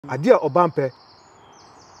Adia obampe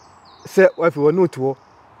se wife wo no to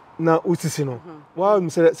na usisi no wa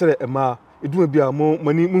se ema eduma bia mo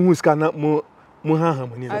mani hu ska na mo haha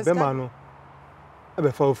mani na be ma no e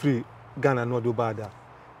be fa free Ghana no do bada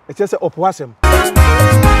e che se opwasem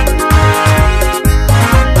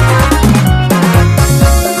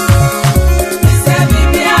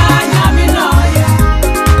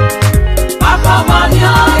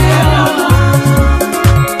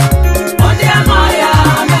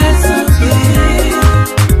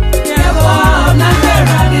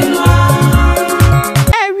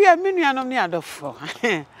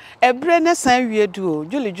Ebre ne san wie du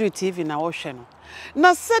Juu TV na wo hwe no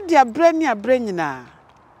na sedi abre ne abre nyina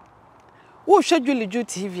wo hwe Juu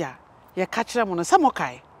TV a ye ka kire mo no sa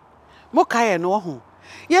mokai no ho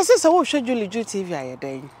ye se wo hwe Juu TV a ye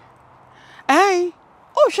dan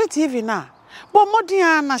wo hwe TV na bo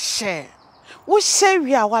modern na hye wo hye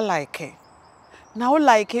wi a wa like na wo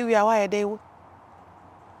like wi a wa ye dan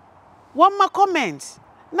wo ma comment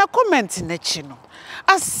na comment na chi no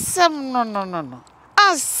asem no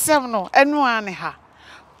asem no enu ane ha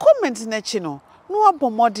comment na chi no no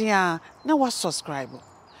abomodin a na wa subscribe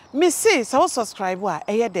me say so subscribe a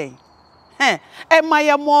eye den e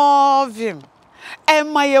maye movim e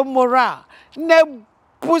maye moral na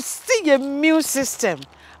boost your immune system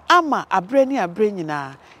ama abre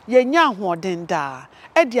nyina ye nya ahoden da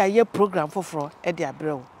e dia ye program foforo e dia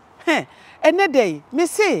abre wo ene dey me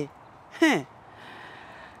say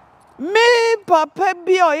me papa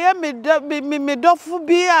bi oye me dofu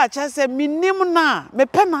bi a chase minim na me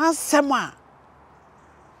pe na asem a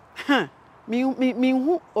mi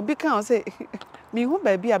hu obi kan o say mi hu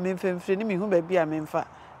ba bi a me mfemfre ni mi hu ba bi a me mfa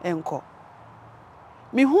enko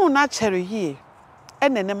mi hu na chere hie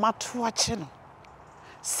enene mato ache no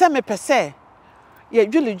se me pese ye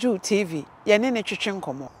Juu TV ye ne twetwe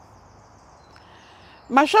nkomo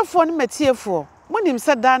mahwefo ne matiefo monim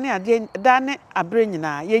se dane abre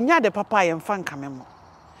nyina ye nya de papa ye mfa nkamemo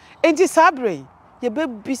enti sabre ye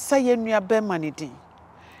bebisa ye nua be manidin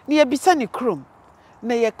ne ye bisa ne krom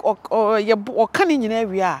na ye okane nyina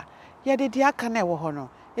wi a ye de dia aka na ewo ho no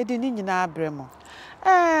ye de ni nyina abre mo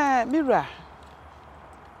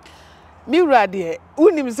mira de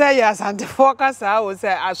unim se ya asante focasa o se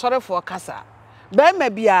asore focasa be ma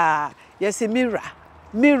bia ye se mira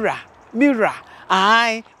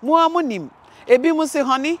ai mo amonim ebi mu se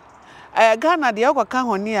honey Ghana de akwa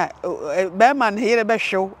honey a be man here be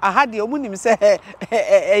hwew aha de omunim se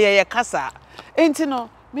ye kasa enti no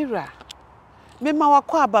mira me ma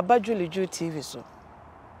wakwa baba Juu TV so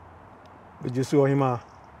be jesu ohima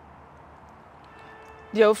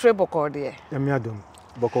de ofre boko de ya mi adom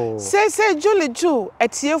boko se Juu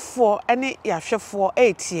etiefo ene yahwefo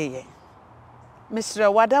etie ye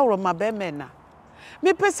Mr. Wada Roma be mena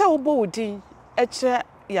me pese wo bo wudin e kire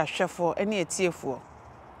yahwefo ene etiefo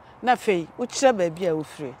na fei wo kire ba bia wo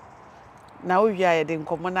fire na wo wia ye de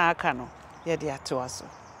nkomo na aka no ye de ato aso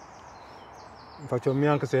mfacho mi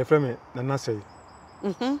anka se frame na nasei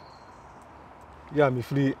ya mi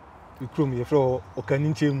firi ikrom ye fro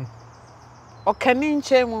okaninchemu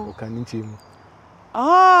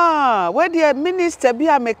we the minister bi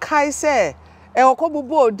a me kai se e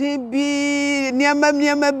okobubu odin bi niema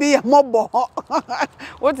bi mobo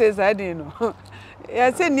what is that no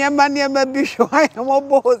ya say niema bi hwo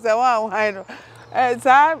mobo se wa no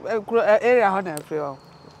sa area ho na free o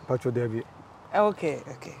pacho debi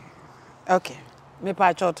okay me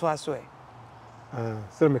pacho to aso e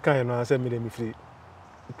se me kan no say me de me free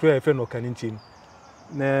try e fe no kaninchemu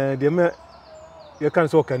na de me ye kan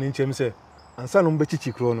so kaninchemu se ansa no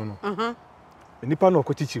mbechichi kro no nipa no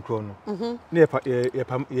okochichi kro no na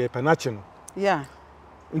ye panache no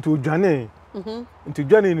nti odwane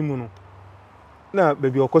ni mu no na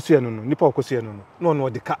baby okoso ye no nipa okoso ye no no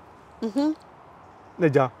odeka na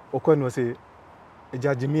ja okọ no se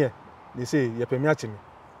eja jimie ni se ye pemi achimi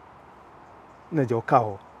na ja oka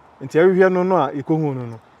ho nti ahwehwe no a ikohu no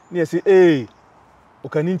na ye se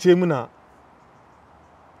okaninchemu na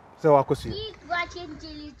se wakoso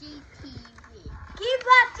Keep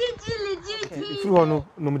watching Juu TV. If you want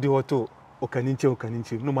no mdi hoto okaninche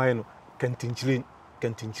no maye no kantinchire.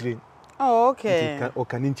 Oh okay.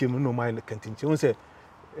 Okaninche no maye no kantinchire. Won say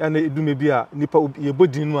ya na edume bi a nipa ye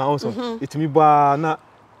bodin no a won so etimi ba na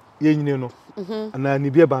ye nyine no. Na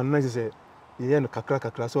ni bi ba na say ye no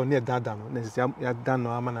kakra so na dada no na say ya dan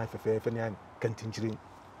no ama na fefe ne kantinchire.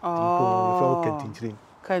 Oh.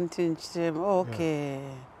 Kantinchire.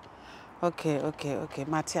 Okay.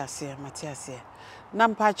 Matiasie.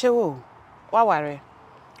 Nampache wo waware.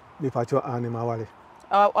 Me pacho ani mawale.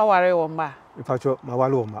 Waware wo mba. Me pacho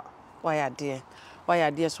mawale wo mba.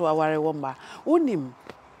 Waya de so waware wo mba. Unim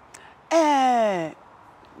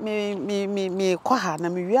me kwa ha na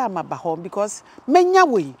me wi amaba ho because menya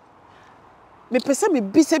we me pese me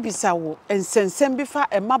bisa wo ensensem bi fa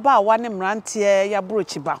emaba awa ne mrantie ya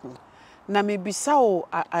brochi ba ho na me bisa wo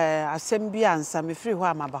asem bi ansa me free ho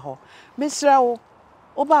amaba ho me sra wo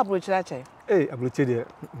oba abrochi ache abrochi de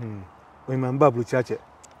we man ba abrochi ache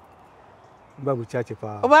ba abrochi ache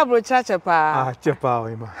pa oba abrochi ache pa ache pa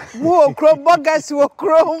we ma wo kro bogas wo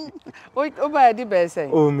kro oba di be say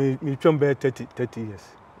me twom be 30 years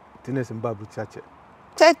tiness mba abrochi ache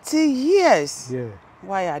 30 years yeah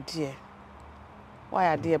why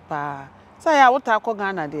are there pa say ya wuta ko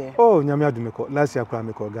Ghana there nyame adu me ko last year kwa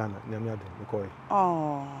me ko Ghana nyame adu me ko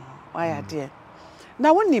why are there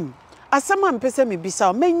na wonim asema mpese me bisa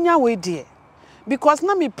o menya we there because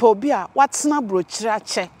na me po bi a watena brochira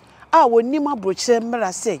che a wonim abrochira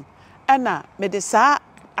mra say na me de saa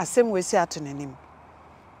asem we si atonenim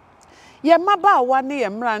ye maba wa ne ye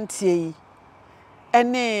mrantie yi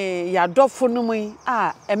ene ya dofo no mu yi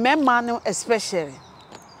a emema no especially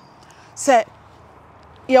say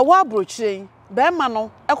ye wa brochire be ma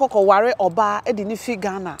no ekoko ware oba e de ni fi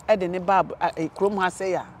Ghana e de ne ba krom ha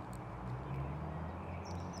say ya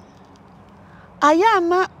aya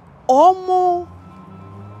na omo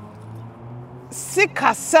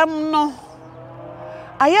sikasem no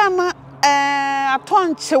aya na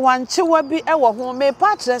atonchewanchewa bi e wo ho me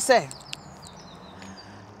pa kire say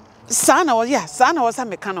sana was a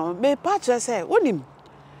mekano me pa kire say wonim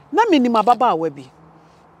na menim ababa awa bi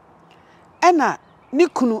ena ni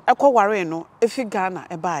kunu ekoware no efi Ghana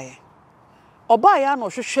ebaaye obaye na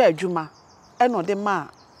ohwehwe adwuma ena ode ma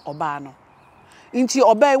oba no nti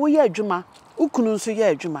obaye wo ye adwuma ukunu nso ye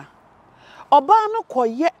adwuma oba no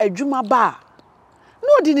koye adwuma ba na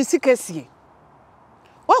odi ni sikasie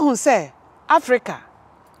wo hu se Africa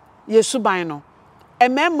yesuban no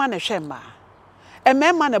ememma na hwemma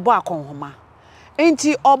ememma na bo akonhoma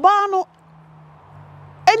nti oba no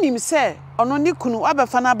enim se ono ni kunu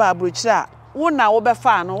abefa na ba abrochira wo na wo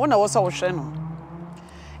befa no wo na wo so wo hwe no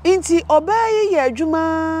nti obaye ye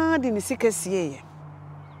adwuma de ni sikasie ye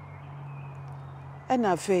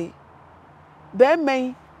ena fe be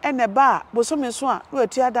men ene ba bosome so a no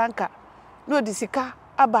atua danka no odi sika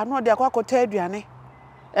aba no odi akwakota aduane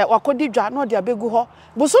wakodi dwa no odi abegu ho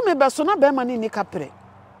bosome be so na be ma ni kapre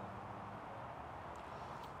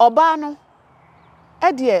oba no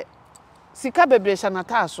de sika bebre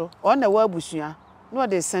shanata so o na wa abusua no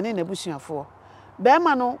odi sane na abusuafo be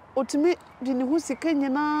ma no otumi di ni hu sika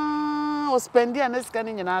nyina o spendi na sika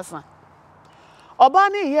ni nyina asa oba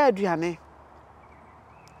ni ye aduane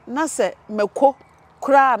na se meko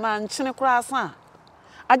kura na nchene kura asa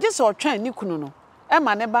age se otwan ni kunu no e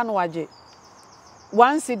ma ne ba no waje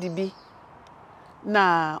 1 cedi bi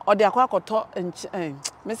na ode akwakoto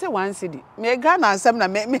me say 1 cedi me ga na asem na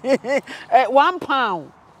me 1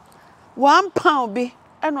 pound 1 pound bi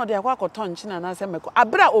e no ode akwakoto nchene na asem meko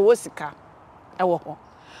abra owo sika e wo ho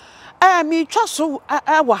mi twa so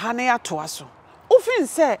wa ha na ya to aso ufin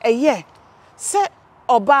se eye se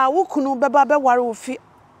oba wo kunu beba be ware ofi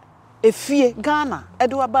efie Ghana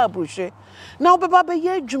edo aba abrohwe na obeba be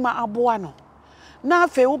ye adwuma aboa no na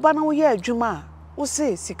afi wo ba na wo ye adwuma wo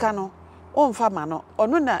se sika no o mfa ma no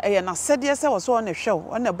ono na eye na sede se wo so o na hwe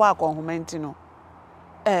o na bo akonhomenti no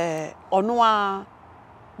ono a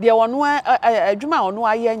de ono adwuma ono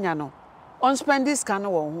aye nya no on spend this sika no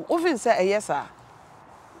wo ho wo fin se eye sa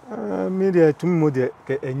media tumi mo de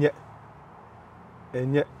ke enye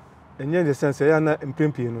the sense ya na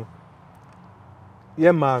mpempi no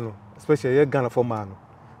ye ma no especially ye Ghana for man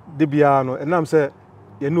de bia no enam se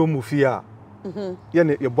ye no mu fi a ye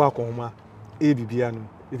ne ye bo akonhoma e bibia no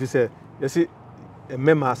if say ye see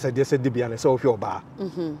emema asade se de bia na se wo hwe oba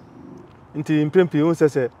nti mpempi won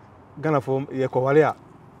se Ghana for ye kwale a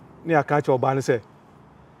ne aka cha oba ne se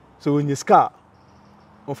so onye ska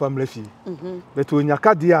on family fi but onya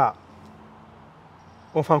kade a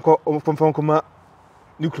on fanko ma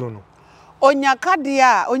nikro no onya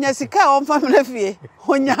kadia onya sika on family fie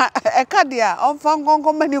onya kadia on fan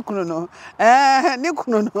konkoma ni kunu no ni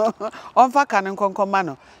kunu no on fa kan konkoma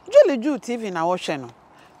no Juu TV na wo hwe no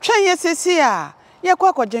twen ye sesi a ye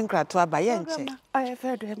kwa kojenkrato aba ye nche I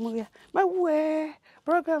fed mu ya mawe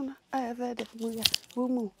program na I fed mu ya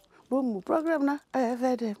bumu program na I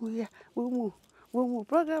fed mu ya bumu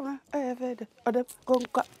program na I fed odem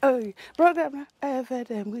konka program na I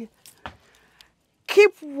fed mu ya.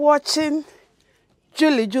 Keep watching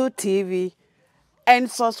Juu TV and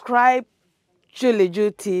subscribe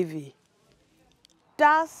Juu TV.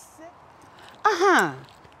 That's it.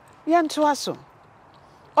 Yanto aso.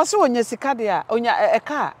 Oso onya sika de a onya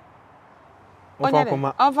eka.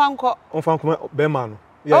 onfanko be ma no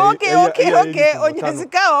Okay.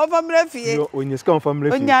 Onyesika o family fie. Onyesika o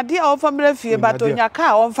family fie. Onyade o family fie but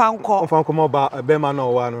onyaka o mfanko. Mfanko mo ba be ma na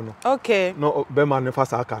o wa no. Okay. No be ma ne fa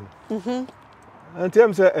sa aka no.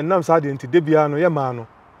 Ntem say enam sa de nti de bia no ye ma no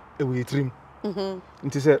e we trim.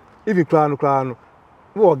 Nti say if kra no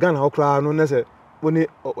wo Ghana ho kra no ne say woni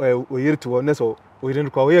o yirto ne so o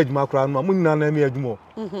yirin kwa we adwuma kra no mu nyina na me adwuma.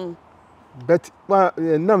 But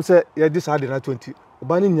enam say ye di sa de na 20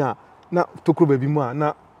 oba ni nya na tokro baby mu a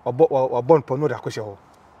na obon po no da kwhye ho.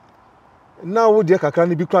 Na wo de kakra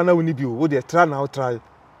no bi kra na woni bi wo de try na try.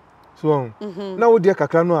 So na wo de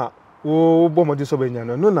kakra no a wo bomodi so benya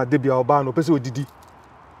no na de bia oba no pese odidi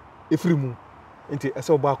efiri mu enti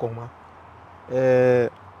ese oba akoma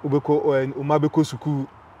obeko o ma beko suku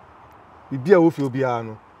bibia wo fi obia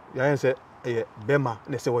no ya yen se bema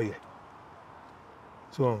na se wo ye.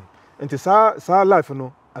 So enti sa life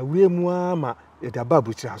no awie mu ama e da ba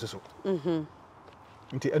abuchiri haso.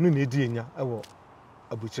 Nti enu na edi enya ewo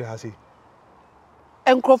abuchiri hase.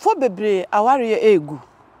 Enkrofo bebre aware egu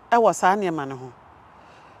ewo sa ne ma ne ho.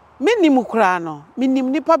 Minim kura no minim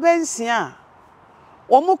nipa bensia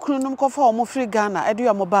wo mo krunum kofa wo mo free Ghana edu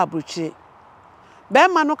yo mo ba abuchiri. Be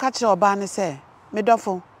ma no ka kire oba ne se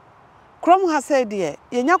medofo krom ha se de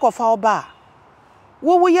yenya kofa oba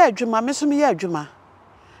wo ye adwuma me so me ye adwuma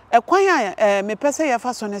ekwan a me pese ye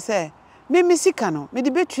fa so ne se me sika no me de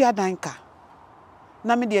betua danka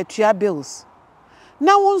na me de atua bills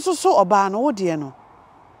na won so oba no wo de no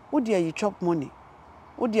wo de yi chop money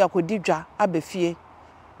wo de akodi dwa abefie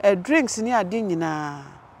drinks ni ade nyina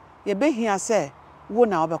ye behia se wo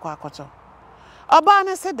na obekọ akoto oba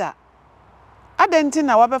ne se da adenti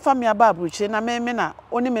na wabefa me aba abuchi na me na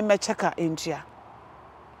oni me mecheka entua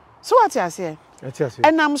so what you say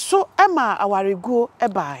enam so ema awarego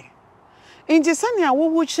ebai inji sane a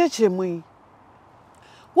wo chirechire mu yi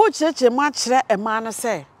wo chirechire mu a kire ema no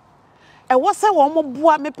se wo se wo mo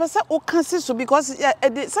boa me pese o kan si so because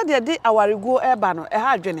say de awarego eba no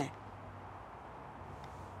ha adwene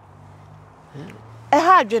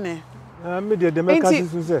ha adwene me de me kan si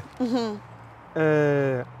so se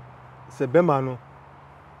se bema no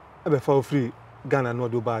ebe fa free Ghana no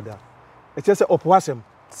do bada e che se opwasem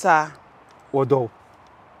sa wodo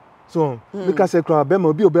so because se kra bema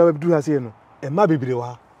obi duru ase no e ma bebire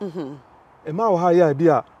wa e ma wo ha ya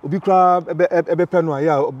bia obi kra ebe pe no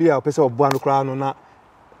ya obi a opese oboa no kra no na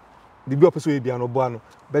bibi opese bia no oboa no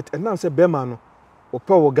but enam se bema no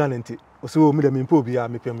ope wo Ghana nti o se o mi de me mpo obi a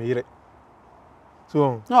me pe me yire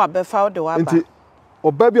so no abefa wo de wa ba nti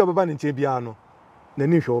oba bia obaba ne nche bia no na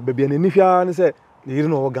ni hwe oba bia na ni hwa ne se ne yire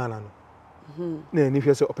no wo Ghana no na ni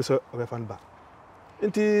hwe se opese obefa no ba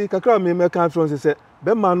nti kakra me kan France se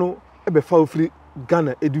bema no ebe fa ofri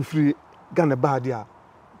Ghana edu free Ghana ba dia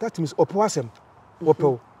that means opwasem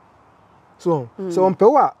opel so on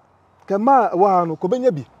pewa kema wa no ko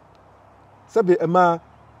benya bi sabe ema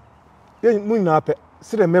ye mu na pe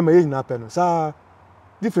sire mema ye na pe no sa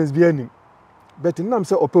difference bi anim but nam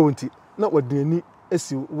se opel nti na wadani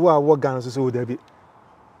esi wo Ghana so da bi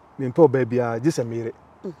me mpe oba bia gise mere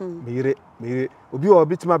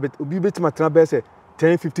obi betima tena be se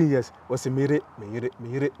 10-15 years was mere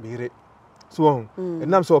so on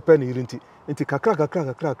nam se opel ni nti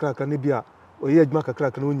kakra ne bia oye adwuma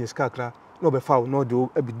kakra na onye ska kakra na obefa no de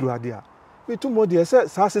abiduru ade a me to mo de se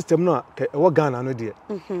sa system no ka e wo Ghana no de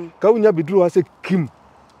ka unya biduru ase kim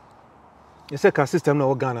ese ka system no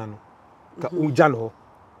wo Ghana no ka uja no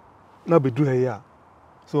na biduru he ya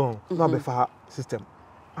so na befa system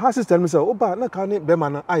ha system so oba na ka ne be ma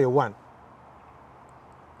na aye one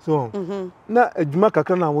so na adwuma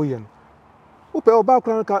kakra na wo ye no upe oba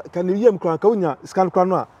kran ka ne yem kran ka unya scan kran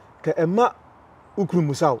no a ka ema ukru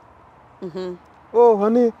musaw oh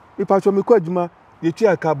honey ipacho me ko adwuma ye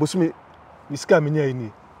tua ka bosumi miska menya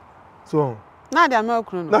yi so na dia ma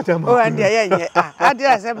ukru no oh and ye ade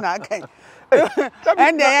asem na akai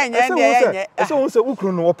and ye so so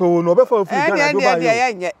ukru no opewo no obefa ofri Ghana do ba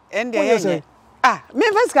ye and ye me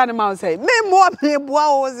first can man say me mo me boa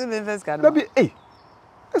o se me first can baby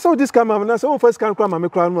so this can man na so first can kra ma me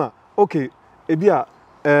kra no a okay e bia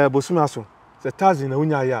bosumi aso se 1000 na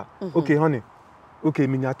unya ya okay honey okay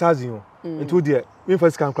minya 1000 into there me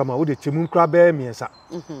first can kra ma wo de chemu kra be miensa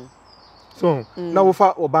so na wo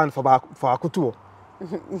fa oban fa akoto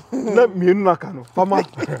na mienu na ka no fama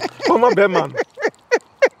be man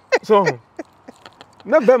so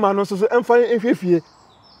na be man no so emfa enfefie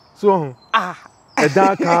so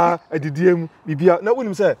edaka edidiem bibia na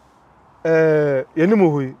wonim se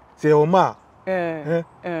yenim hoyi se o ma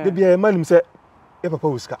bibia manim se e papa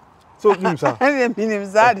uska so nim sa minim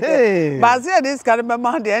za de ba se this can be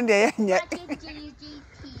man de ende ye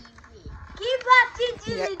Give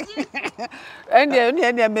And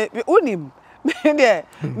the unim.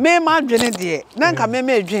 Me ma dwene de na nka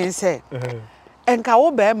me dwen se enka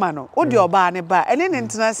wo be ma no wo de oba ne ba ene ne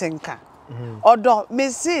ntena senka odo me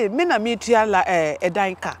si me na me tua la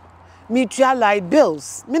edan ka me tua light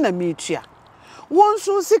bills me na me tua won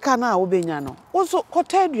so sika na wo benya no wo so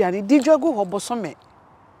kota aduane digwago hobosome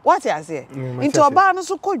what you say nti oba no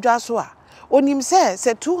so kodwa so a onim se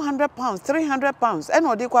 200 pounds 300 pounds ene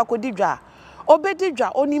odi kwa kodidwa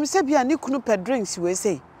obedidwa onim se bia ne kunu per drinks we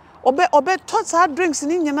say obe tots our drinks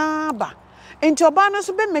ni nyina ba enti oba no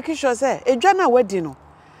so be make sure say edwa na wadi no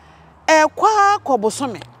kwa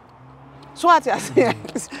kobosome so what you say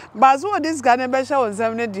bazo this guy na be show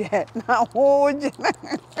nsem ne de na hoje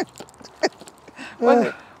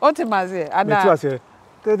what maze ana me tu ase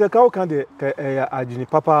the cow can de agini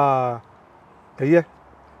papa ye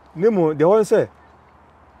nemo de won say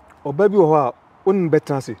oba bi wo ho a un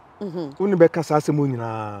betanse un be kasa asemu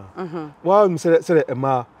nyina wa mu se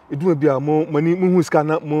ema eduma bia mo mani mu hu ska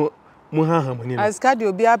na mo haha mani na aska de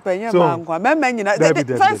obi apanye ma nkwa mema nyina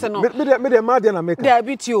first no me de ma de na make da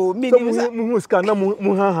biti o me ni mu hu ska na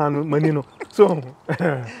mo haha no mani no so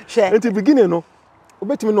at the beginning no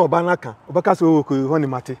obetimi na oba na aka obaka so ko ho ni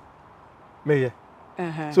mate meye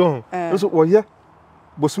so wo ye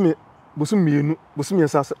bosumi enu bosumi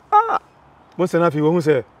ensase mo se na fi wo hu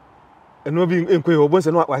se eno bi enkoye wo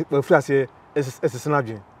se no wa frase esese na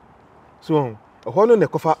dwen so ho no ne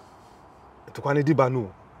kofa to kwane di ba no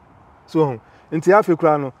so nti afi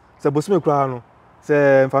kura no se bosome kura no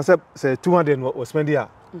se mfa se 200 no spend ya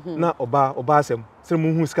na oba asem se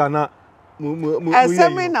mu hu ska na mu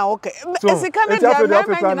asem na okay esika na dia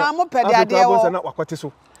mema nyina mo pede ade wo na wakwate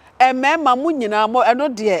so mema mu nyina mo eno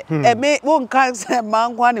de me wo nka se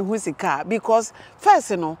mankwa ne hu sika because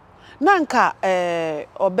first no na nka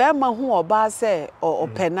obema hu oba se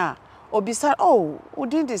opena obisa oh we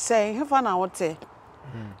didn't say hefa na wote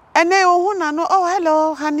ene hu na no oh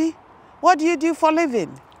hello honey what do you do for living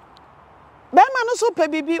bema no so pe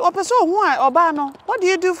bibi opeso hu oba no what do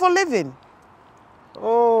you do for living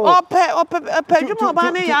ope dwuma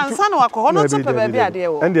oba ne yansa na wakọ no so pe ba bi ade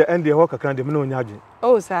wo ende ho kakran de me no nyadwen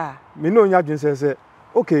oh sir me no nyadwen se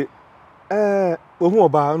okay ohu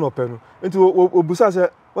oba no pe no nti obusa se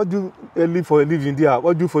what do you live for a living there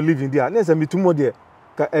what do you for living there na se me tumo de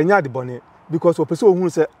ka enya de bone because opeso ohun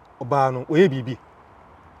se oba no oye bibi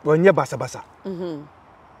wonye basa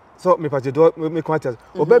so me paje do me kwata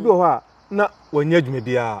oba bi ho a na wonye adwuma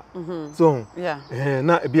bia so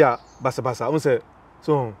na bia basa on se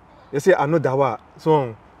so you say another wa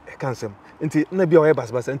so e cancel nti na bia oye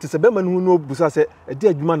basa nti se be man hu no busa se e de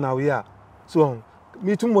adwuma na we a so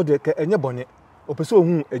me tumo de ka enye bone opeso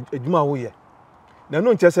ohun adwuma wo ye na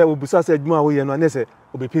no nche se obusa se adwuma wo ye no na se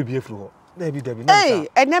obepe bie furu ho na bi na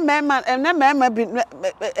ene mema bi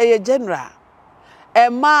e general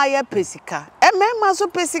ma ya pesika mema so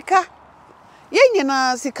pesika ye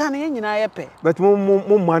nyina sika na ye nyina ye pe but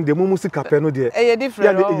mo mande mo sika pe no de e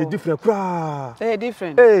different e different kra e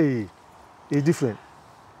different e different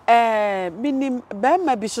minim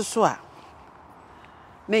bema bi so a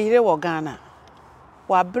na yire wo Ghana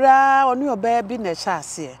wa bra oni oba bi na sha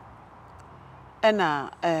ase na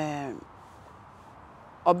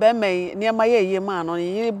obema niema ye ma no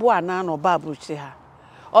yire bo ana na oba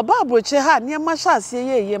abrochi ha niema sha ase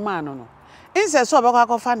ye ma no inse so oba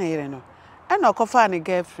kwakofa na yire no na okofa ni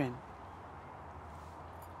girlfriend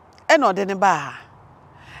na ode ne ba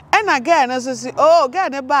na girl na so si oh girl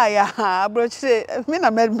ne ba ya abrochi me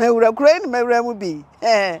na mewura kura ni mewura mu bi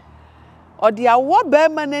ode awo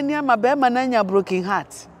bema na niema bema na nya broken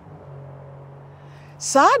heart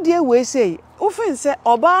saa de we say ufin se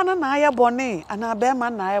oba na aye bone ana bema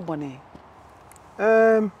na aye bone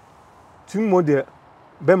tumo de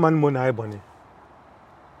bema mo na aye bone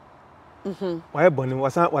why bone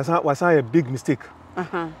was a big mistake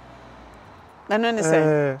na no ne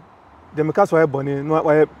say the because why bone no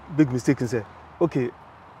why big mistake say okay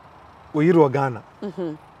we yiro Ghana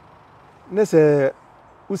ne say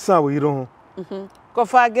usa we yiro ho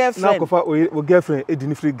kofa girlfriend na kofa we girlfriend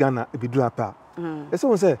edini free Ghana e bidu apa so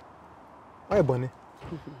we say why bone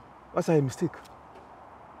was a mistake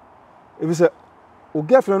if you say o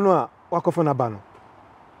girlfriend no a wakofa na ba no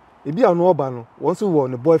e bia no oba no won so wo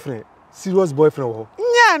ne boyfriend serious boyfriend wo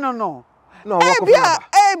nya no wakofa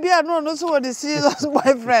bia no so wo the serious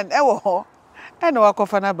boyfriend wo ho e na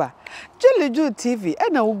wakofa na ba Juu TV e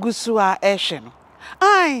na ugusu a ehwe no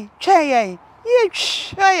ai twa ye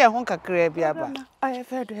twa ye ho kakra bia ba ai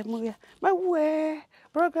fe do mu ya ma we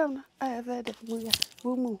program na ai fe do mu ya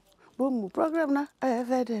bumu program na ai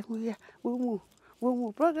fe do mu ya bumu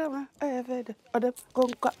Wo program every other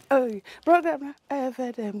conquer program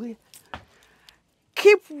every.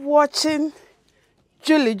 Keep watching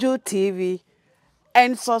Juu TV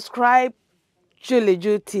and subscribe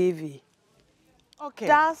Juu TV. Okay.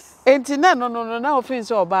 That's no na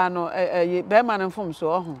offense oba no be man from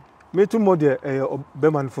so Me too more there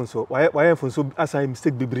be man from so why from so assign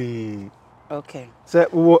mistake bebre. Okay. Say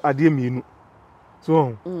wo ade mienu.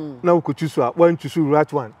 So na wo choose one choose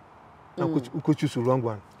right one. Na wo choose wrong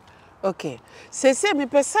one. Okay. Say me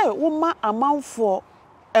pese wo ma amanfo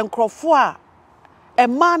enkrofo a e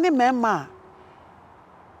ma ne mema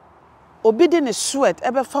obi de ne sweat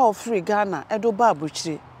ebe fa o free Ghana edo ba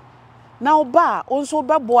abuchire. Na oba onso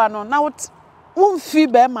beboa no na wo mfi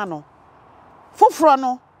be ma no. Foforo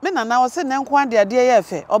no me na wo se ne nko ade ade ye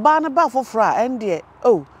efe oba ne ba foforo a ende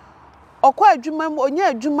oh okwa adwuma onya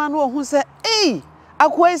adwuma no ohun se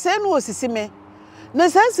akwa ise no osisi me na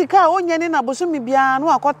sensika onye ne na boso mi bia no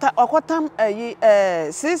akotam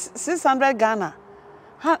 600 Ghana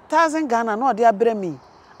 1000 Ghana no de abre mi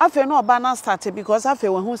afa no oba na start because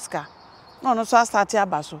afa we hu ska no so start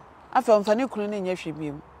abaso afa mfa ne kunu ne nya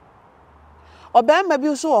hwebiem oba ma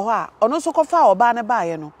bi so wo ho a ono so kofa oba ne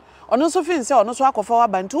baaye no ono so fin se ono so akofa wa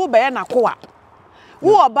ba nti wo be ye na ko a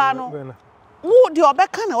wo oba no wo de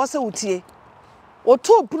obeka na wo se wutie o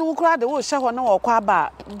to punu kura de wo hye ho na wo kwa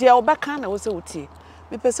ba de obeka na wo se wutie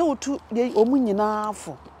me pese wo tu omu nyina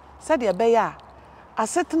afo se de be ya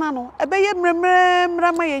asetena no ebe ye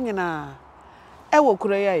mremremra ma ye nyina e wo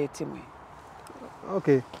kura ya yetimu.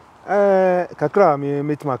 Okay. Kakra me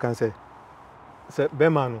metima kan se be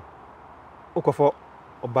man no okofo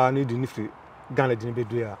oba ni di ni free Ghana di ni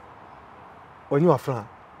bedu a onyu afran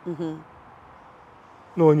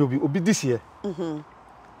no onyu obi this year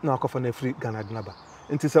na akofo na free Ghana di na ba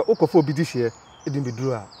nti se okofo obi this year e di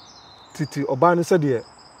bedu a titi oba ni se de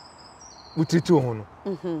wo triti ho no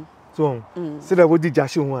so se da wo di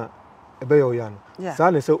jashi ho a ebe yo ya no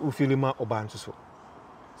sa na se wo feel ma oba nso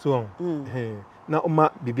so na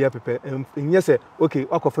oma bibia pepe enye se okay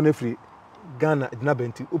akofo na free Ghana di na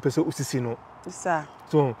benti o pese osisi no sa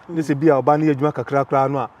so ne se bia oba na yadwuma kakra kra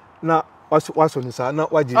no a na waso ni sa na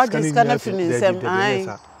waji scanning finisem ai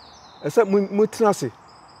ese mu trase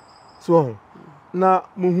so na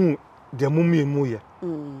mu hu de mumie mu ye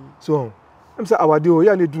so em se awade o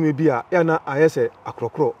ya na dume bia ya na ayese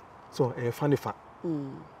akrokro so fa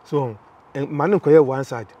so man nko ye one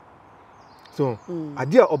side so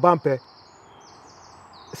ade a oba mpe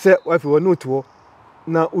se wafi wo no to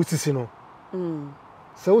na usisi no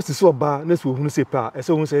se usisi oba na so hunu se pa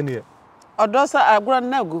ese hunu se ne odosa agro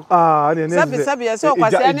nagu ne sabi ese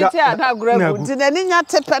okwase ani ti ada agro nagu ti na ni nya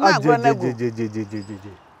tepe na agro nagu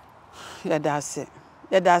ya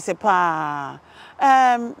dase pa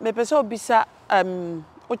me pese obisa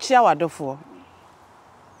ochia wadofo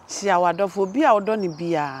bi a odo ne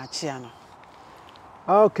bia chia no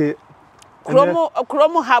okay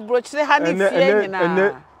kromo habro chire ha ne fie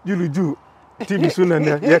nyina Juu TV so na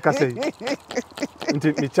ye kase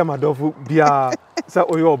nti me chama dofo bia sa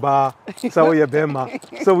oyo ba sa oye bema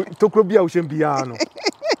so tokro bia wo hye bia no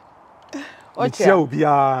ochia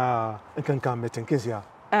obia nkankan metenkesia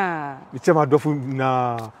me chama dofo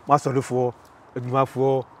na masodofo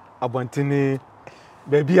adwumafo abantene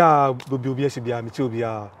ba bia obi hye bia me che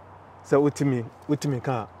obia sa otimi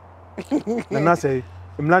ka na say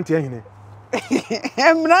mlante ahine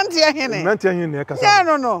mlante ahine kasa yeah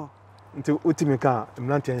no nti otimi ka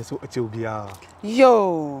mlante ahine so che obia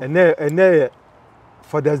yo ene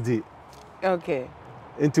Father's Day okay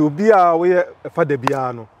nti obia we father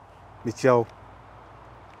bia no me chiao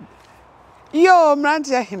yo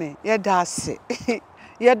mlante ahine ye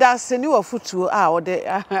dase ni wafutuo a ode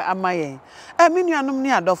amayen menuanom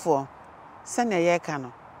ni adofo se na ye ka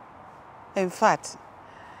no in fact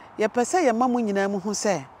ye pese ye mamu nyina mu hu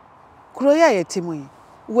se kuro ya yetimu yi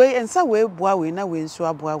we ensa we boa we na we nso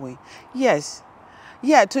aboa we yes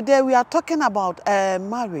yeah today we are talking about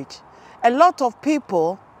marriage. A lot of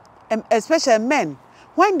people especially men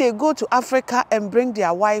when they go to Africa and bring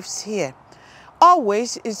their wives here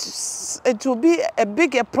always it will be a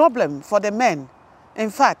bigger problem for the men. In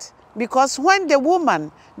fact, because when the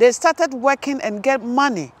woman they started working and get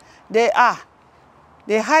money, they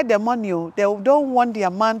hide the money. They don't want their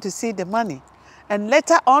man to see the money, and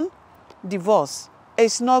later on, divorce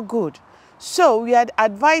is not good. So we are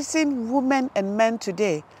advising women and men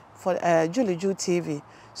today for Juu TV.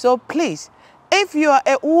 So please, if you are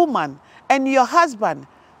a woman and your husband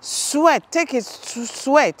take his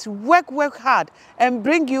sweat, work hard, and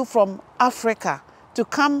bring you from Africa to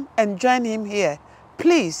come and join him here,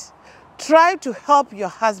 please try to help your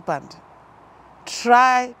husband.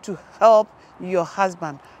 Try to help your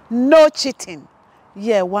husband. No cheating.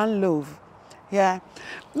 Yeah, one love. Yeah.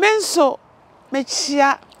 Menso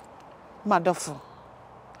mechia madofo.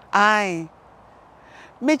 Aye.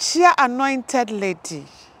 Mechia anointed lady.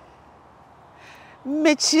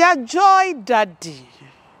 Mechia joy daddy.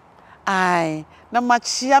 Aye. Na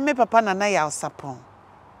machia me papa nana ya osapon.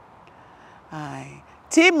 Aye.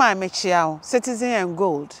 Tima mechia citizen and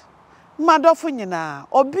gold. Madofo nyina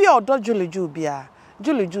obi odo Juu bia.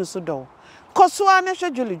 Juu so do. Kosua ne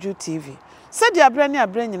hwe Juu TV. Said the abrani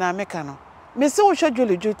nyina meka no. Me se wo hwe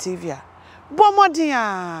Juu TV a.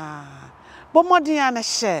 Bomodin na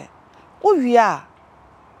share. Wo wi a.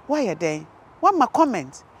 Why ye den? Wa ma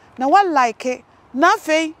comment. Na wa like na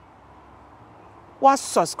fei. Wa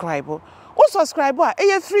subscribe. Wo subscribe a e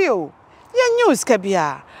ye free o. Ye news ka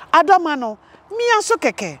bia. Adoma no mi aso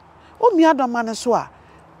keke. O mi adoma no so a.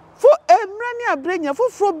 Fo emrani abrenya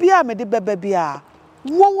foforo bia me de beba bia.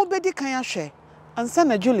 Wo bedi kan ahwe. Ansa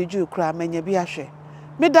na Juu kra manya bi ahwe.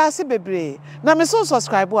 Me da se bebre. Na me so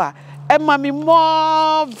subscribe a ema mi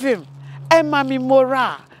more vim. Ema mi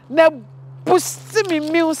mora. Na boost me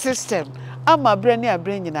immune system. Ama brani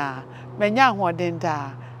abrenya menya ahoden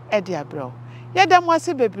da e de abro. Yeda mo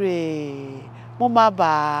ase bebre. Mo ma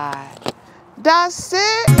bye. That's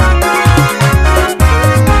it.